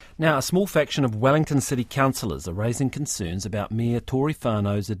Now, a small faction of Wellington City Councillors are raising concerns about Mayor Tory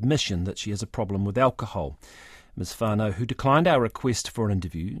Whanau's admission that she has a problem with alcohol. Ms Whanau, who declined our request for an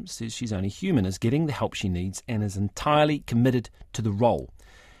interview, says she's only human, is getting the help she needs and is entirely committed to the role.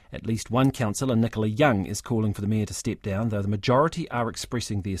 At least one councillor, Nicola Young, is calling for the Mayor to step down, though the majority are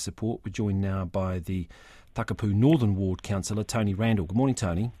expressing their support. We're joined now by the Takapu Northern Ward councillor, Tony Randle. Good morning,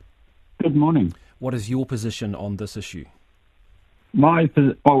 Tony. Good morning. What is your position on this issue? I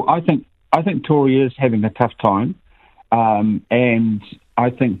think Tory is having a tough time, and I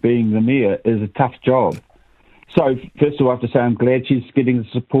think being the mayor is a tough job. So first of all, I have to say I'm glad she's getting the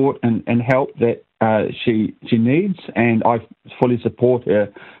support and help that she needs, and I fully support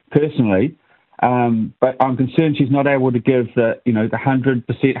her personally. But I'm concerned she's not able to give the 100%,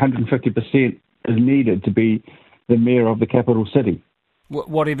 150% is needed to be the mayor of the capital city.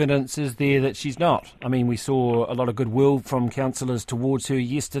 What evidence is there that she's not? I mean, we saw a lot of goodwill from councillors towards her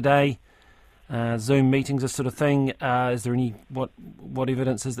yesterday, Zoom meetings, this sort of thing. Is there any what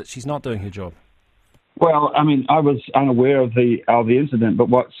evidence is that she's not doing her job? Well, I mean, I was unaware of the incident, but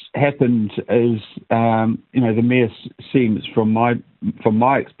what's happened is, the mayor seems, from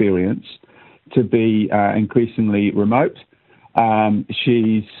my experience, to be increasingly remote.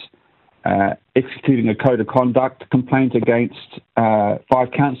 She's executing a code of conduct complaint against 5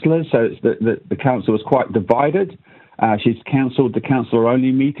 councillors, so the council was quite divided. She's cancelled the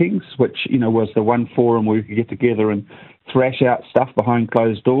councillor-only meetings, which was the one forum where we could get together and thrash out stuff behind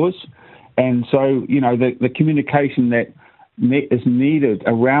closed doors. And so, the communication that is needed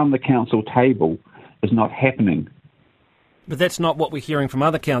around the council table is not happening. But that's not what we're hearing from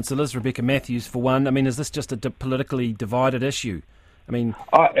other councillors, Rebecca Matthews for one. I mean, is this just a politically divided issue? I mean,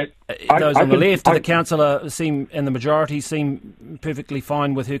 those on the left of the councillor and the majority seem perfectly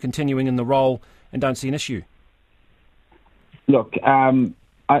fine with her continuing in the role and don't see an issue. Look, I'm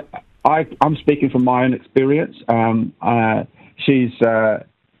speaking from my own experience. I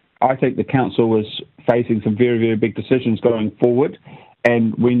think the council was facing some very, very big decisions going forward,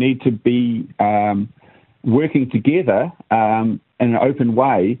 and we need to be working together in an open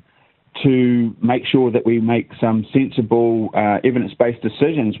way to make sure that we make some sensible, evidence-based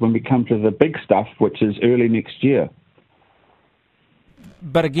decisions when we come to the big stuff, which is early next year.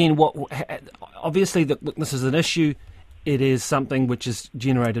 But again, obviously this is an issue. It is something which has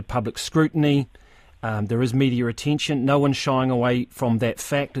generated public scrutiny. There is media attention. No one's shying away from that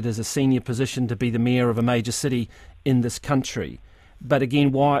fact. It is a senior position to be the mayor of a major city in this country. But again,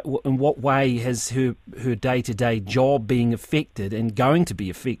 in what way has her day-to-day job being affected and going to be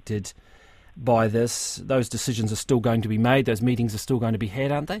affected by this? Those decisions are still going to be made. Those meetings are still going to be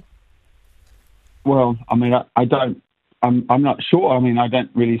had, aren't they? Well, I mean, I'm not sure. I mean, I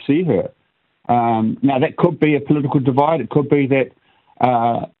don't really see her. Now, that could be a political divide. It could be that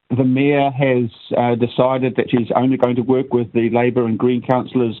the mayor has decided that she's only going to work with the Labour and Green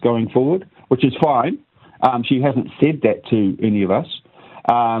councillors going forward, which is fine. She hasn't said that to any of us,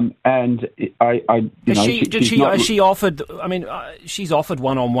 and she offered. I mean, she's offered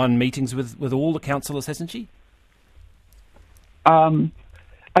one-on-one meetings with all the councillors, hasn't she? I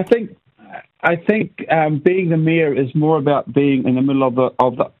think being the mayor is more about being in the middle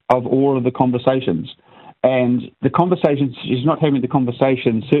of all of the conversations, and the conversations. She's not having the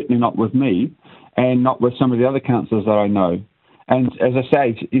conversation. Certainly not with me, and not with some of the other councillors that I know. And as I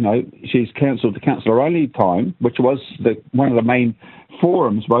say, she's cancelled the councillor-only time, which was one of the main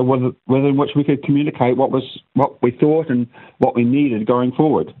forums within which we could communicate what we thought and what we needed going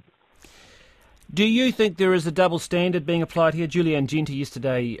forward. Do you think there is a double standard being applied here? Julianne Genti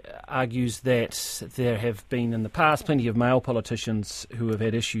yesterday argues that there have been in the past plenty of male politicians who have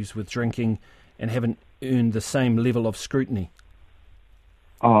had issues with drinking and haven't earned the same level of scrutiny.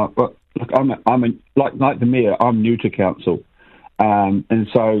 But look, like the mayor, I'm new to council. And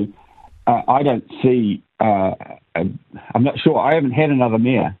so I don't see, I'm not sure, I haven't had another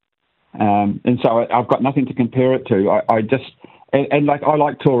mayor. And so I've got nothing to compare it to. I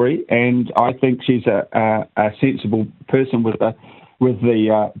like Tory, and I think she's a sensible person with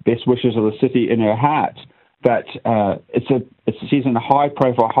the best wishes of the city in her heart. But she's in a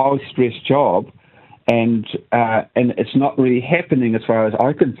high-profile, high-stress job, and it's not really happening as far as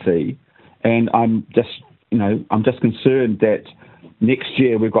I can see. And I'm just concerned that next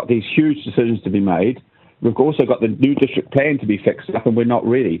year we've got these huge decisions to be made. We've also got the new district plan to be fixed up, and we're not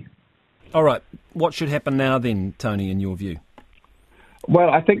ready. All right. What should happen now then, Tony, in your view? Well,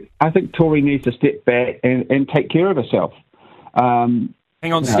 I think Tory needs to step back and take care of herself. Hang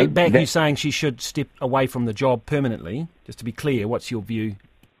on, step back. You're saying she should step away from the job permanently? Just to be clear, what's your view?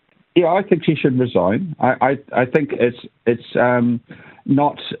 Yeah, I think she should resign. I think it's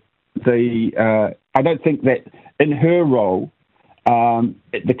not I don't think that in her role,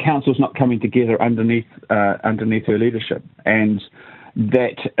 the council's not coming together underneath her leadership, and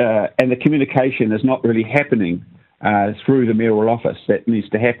the communication is not really happening through the mayoral office. That needs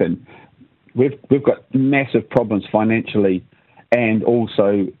to happen. We've got massive problems financially, and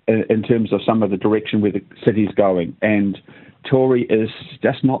also in terms of some of the direction where the city's going. And Tory is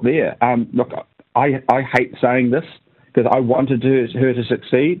just not there. Look, I hate saying this because I wanted her to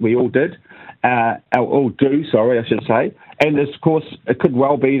succeed. We all did. All do, sorry, I should say. And of course, it could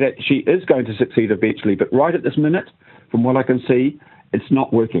well be that she is going to succeed eventually. But right at this minute, from what I can see, it's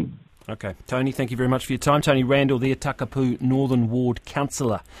not working. Okay. Tony, thank you very much for your time. Tony Randle there, Takapu Northern Ward Councillor.